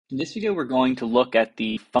In this video, we're going to look at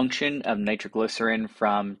the function of nitroglycerin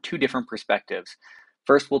from two different perspectives.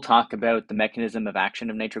 First, we'll talk about the mechanism of action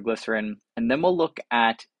of nitroglycerin, and then we'll look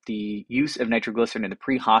at the use of nitroglycerin in the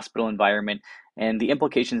pre-hospital environment and the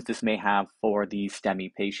implications this may have for the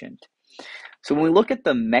STEMI patient. So when we look at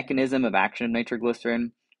the mechanism of action of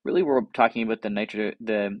nitroglycerin, really we're talking about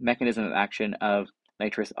the mechanism of action of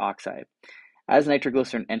nitrous oxide. As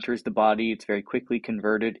nitroglycerin enters the body, it's very quickly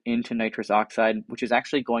converted into nitrous oxide, which is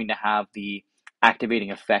actually going to have the activating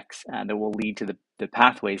effects that will lead to the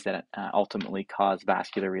pathways that ultimately cause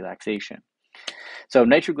vascular relaxation. So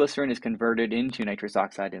nitroglycerin is converted into nitrous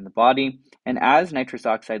oxide in the body, and as nitrous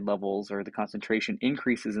oxide levels or the concentration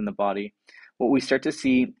increases in the body, what we start to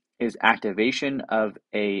see is activation of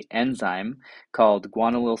an enzyme called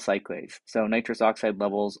guanylyl cyclase. So nitrous oxide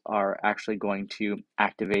levels are actually going to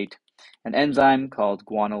activate an enzyme called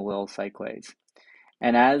guanylyl cyclase.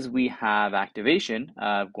 And as we have activation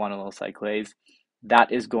of guanylyl cyclase,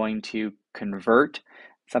 that is going to convert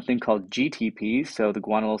something called GTP. So the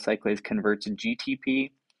guanylyl cyclase converts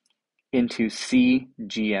GTP into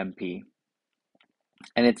cGMP.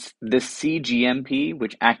 And it's this cGMP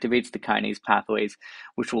which activates the kinase pathways,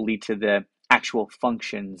 which will lead to the actual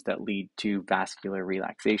functions that lead to vascular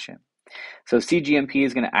relaxation. So cGMP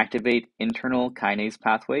is going to activate internal kinase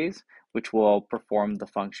pathways, which will perform the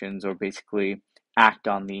functions or basically act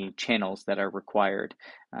on the channels that are required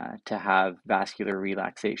to have vascular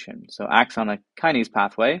relaxation. So acts on a kinase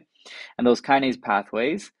pathway, and those kinase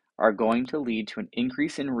pathways are going to lead to an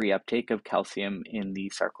increase in reuptake of calcium in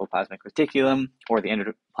the sarcoplasmic reticulum or the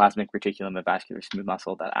endoplasmic reticulum of vascular smooth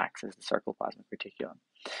muscle that acts as the sarcoplasmic reticulum.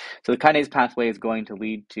 So the kinase pathway is going to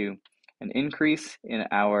lead to an increase in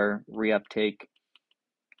our reuptake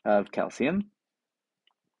of calcium.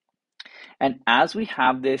 And as we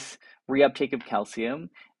have this reuptake of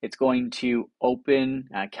calcium, it's going to open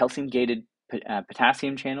calcium-gated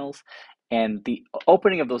potassium channels. And the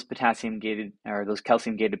opening of those calcium-gated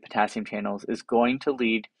potassium channels is going to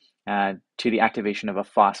lead to the activation of a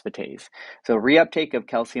phosphatase. So reuptake of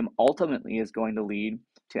calcium ultimately is going to lead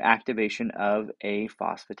to activation of a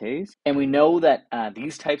phosphatase. And we know that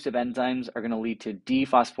these types of enzymes are going to lead to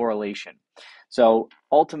dephosphorylation. So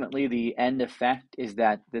ultimately, the end effect is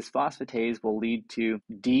that this phosphatase will lead to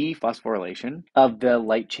dephosphorylation of the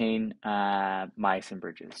light chain myosin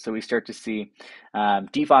bridges. So we start to see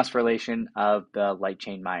dephosphorylation of the light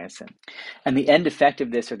chain myosin. And the end effect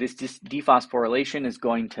of this, or this dephosphorylation, is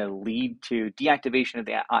going to lead to deactivation of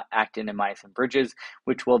the actin and myosin bridges,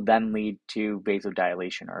 which will then lead to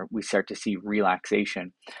vasodilation, or we start to see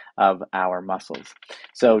relaxation of our muscles.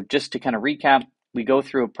 So just to kind of recap, we go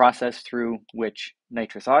through a process through which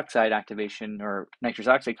nitrous oxide activation or nitrous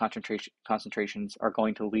oxide concentrations are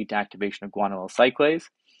going to lead to activation of guanylyl cyclase.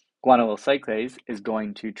 Guanylyl cyclase is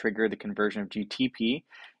going to trigger the conversion of GTP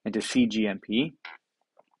into cGMP.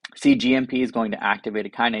 cGMP is going to activate a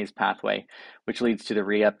kinase pathway, which leads to the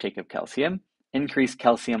reuptake of calcium. Increased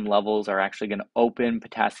calcium levels are actually going to open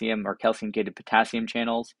potassium or calcium-gated potassium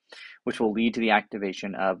channels, which will lead to the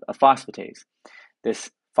activation of a phosphatase.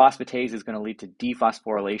 This phosphatase is going to lead to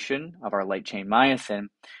dephosphorylation of our light chain myosin,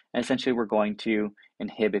 and essentially we're going to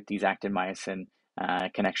inhibit these actin-myosin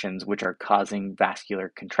connections, which are causing vascular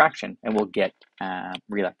contraction, and we'll get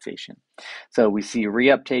relaxation. So we see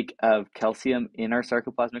reuptake of calcium in our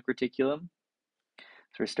sarcoplasmic reticulum.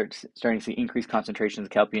 So we're starting to see increased concentrations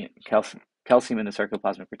of calcium in the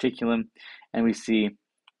sarcoplasmic reticulum, and we see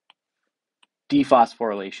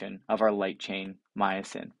dephosphorylation of our light chain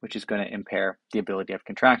myosin, which is going to impair the ability of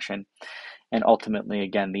contraction. And ultimately,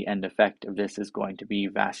 again, the end effect of this is going to be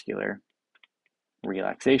vascular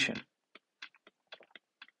relaxation.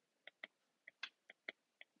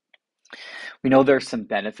 We know there's some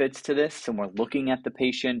benefits to this. So we're looking at the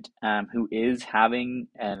patient who is having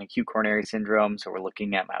an acute coronary syndrome. So we're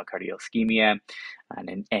looking at myocardial ischemia,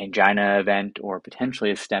 an angina event, or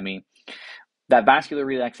potentially a STEMI. That vascular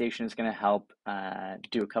relaxation is going to help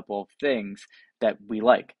do a couple of things that we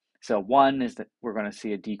like. So one is that we're going to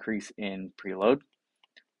see a decrease in preload.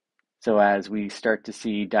 So as we start to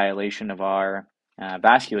see dilation of our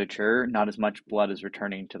vasculature, not as much blood is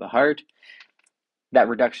returning to the heart. That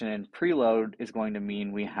reduction in preload is going to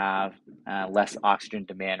mean we have less oxygen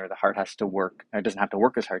demand, or the heart has to work, or doesn't have to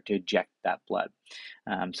work as hard to eject that blood.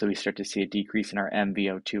 So we start to see a decrease in our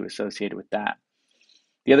MVO2 associated with that.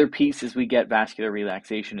 The other piece is we get vascular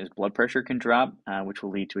relaxation is blood pressure can drop, which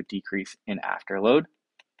will lead to a decrease in afterload.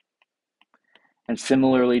 And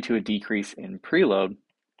similarly to a decrease in preload,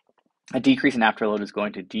 a decrease in afterload is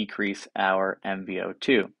going to decrease our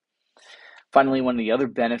MVO2. Finally, one of the other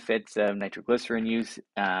benefits of nitroglycerin use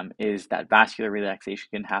is that vascular relaxation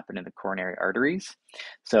can happen in the coronary arteries.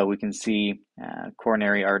 So we can see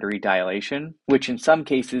coronary artery dilation, which in some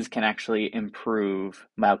cases can actually improve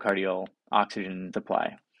myocardial oxygen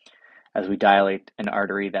supply as we dilate an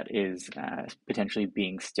artery that is potentially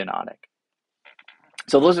being stenotic.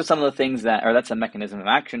 So those are some of the things that's a mechanism of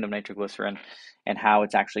action of nitroglycerin and how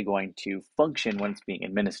it's actually going to function when it's being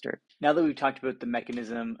administered. Now that we've talked about the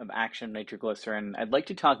mechanism of action of nitroglycerin, I'd like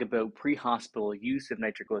to talk about pre-hospital use of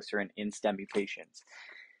nitroglycerin in STEMI patients.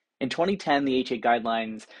 In 2010, the HA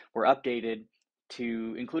guidelines were updated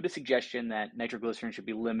to include a suggestion that nitroglycerin should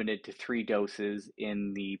be limited to 3 doses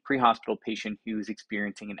in the pre-hospital patient who's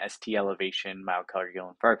experiencing an ST elevation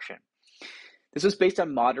myocardial infarction. This was based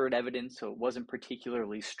on moderate evidence, so it wasn't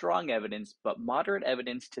particularly strong evidence, but moderate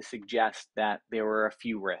evidence to suggest that there were a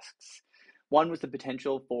few risks. One was the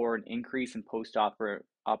potential for an increase in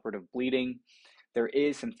post-operative bleeding. There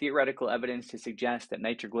is some theoretical evidence to suggest that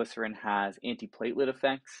nitroglycerin has antiplatelet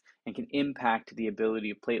effects and can impact the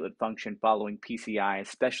ability of platelet function following PCI,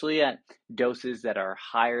 especially at doses that are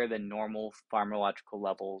higher than normal pharmacological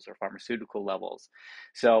levels or pharmaceutical levels.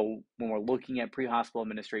 So when we're looking at pre-hospital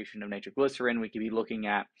administration of nitroglycerin, we could be looking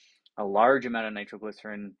at a large amount of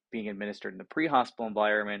nitroglycerin being administered in the pre-hospital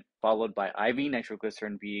environment, followed by IV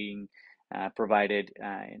nitroglycerin being provided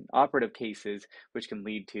in operative cases, which can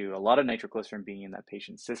lead to a lot of nitroglycerin being in that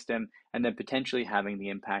patient's system, and then potentially having the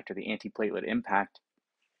impact or the antiplatelet impact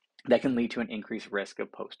that can lead to an increased risk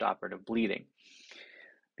of post-operative bleeding.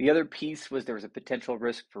 The other piece was there was a potential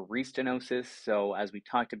risk for restenosis. So as we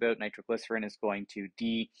talked about, nitroglycerin is going to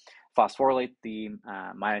dephosphorylate the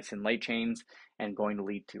myosin light chains and going to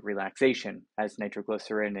lead to relaxation. As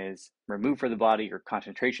nitroglycerin is removed from the body or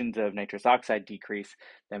concentrations of nitrous oxide decrease,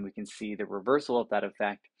 then we can see the reversal of that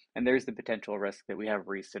effect. And there's the potential risk that we have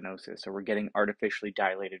restenosis. So we're getting artificially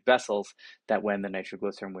dilated vessels that when the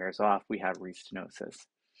nitroglycerin wears off, we have restenosis.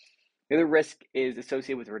 The other risk is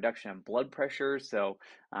associated with a reduction in blood pressure. So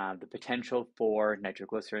the potential for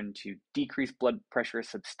nitroglycerin to decrease blood pressure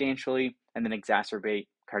substantially and then exacerbate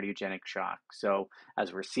cardiogenic shock. So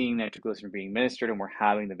as we're seeing nitroglycerin being administered and we're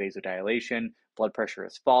having the vasodilation, blood pressure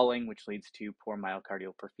is falling, which leads to poor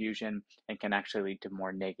myocardial perfusion and can actually lead to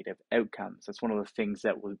more negative outcomes. That's one of the things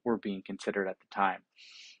that were being considered at the time.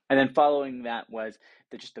 And then following that was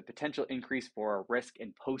just the potential increase for a risk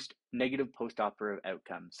in negative postoperative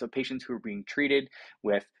outcomes. So patients who are being treated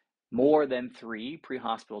with more than 3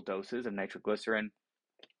 pre-hospital doses of nitroglycerin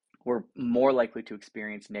were more likely to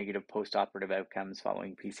experience negative postoperative outcomes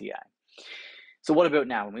following PCI. So what about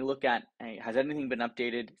now? When we look at, has anything been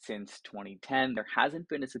updated since 2010? There hasn't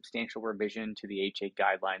been a substantial revision to the HA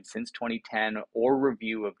guidelines since 2010 or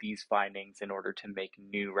review of these findings in order to make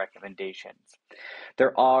new recommendations.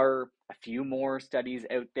 There are a few more studies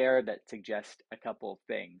out there that suggest a couple of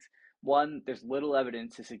things. One, there's little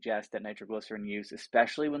evidence to suggest that nitroglycerin use,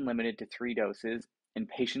 especially when limited to 3 doses in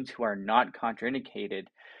patients who are not contraindicated,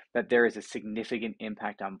 that there is a significant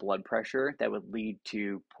impact on blood pressure that would lead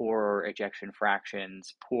to poorer ejection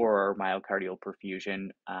fractions, poorer myocardial perfusion,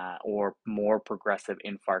 or more progressive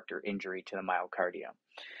infarct or injury to the myocardium.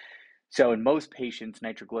 So in most patients,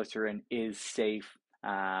 nitroglycerin is safe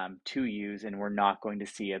to use, and we're not going to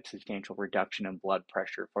see a substantial reduction in blood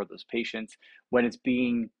pressure for those patients when it's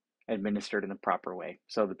being administered in the proper way.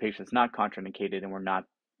 So the patient's not contraindicated and we're not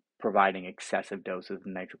providing excessive doses of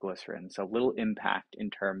nitroglycerin. So little impact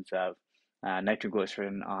in terms of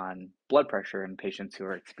nitroglycerin on blood pressure in patients who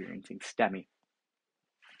are experiencing STEMI.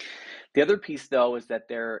 The other piece, though, is that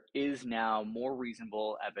there is now more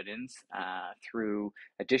reasonable evidence through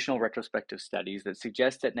additional retrospective studies that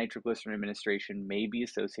suggest that nitroglycerin administration may be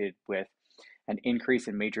associated with an increase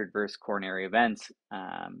in major adverse coronary events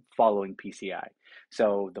following PCI.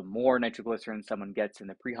 So the more nitroglycerin someone gets in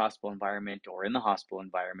the pre-hospital environment or in the hospital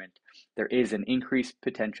environment, there is an increased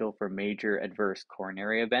potential for major adverse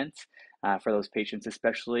coronary events for those patients,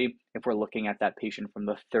 especially if we're looking at that patient from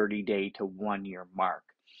the 30-day to 1-year mark.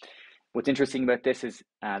 What's interesting about this is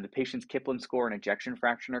the patient's Kaplan score and ejection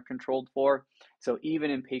fraction are controlled for. So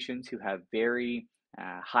even in patients who have very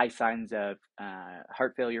high signs of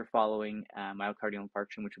heart failure following myocardial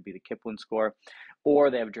infarction, which would be the Kaplan score,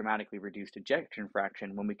 or they have a dramatically reduced ejection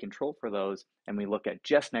fraction, when we control for those and we look at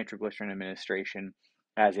just nitroglycerin administration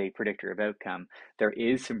as a predictor of outcome, there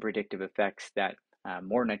is some predictive effects that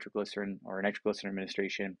more nitroglycerin or nitroglycerin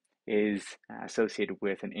administration is associated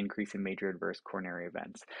with an increase in major adverse coronary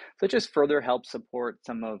events. So it just further helps support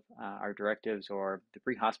some of our directives or the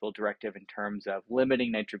pre-hospital directive in terms of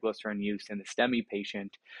limiting nitroglycerin use in the STEMI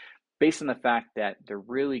patient based on the fact that there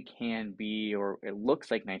really can be, or it looks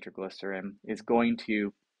like nitroglycerin is going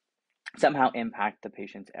to somehow impact the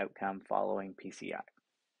patient's outcome following PCI.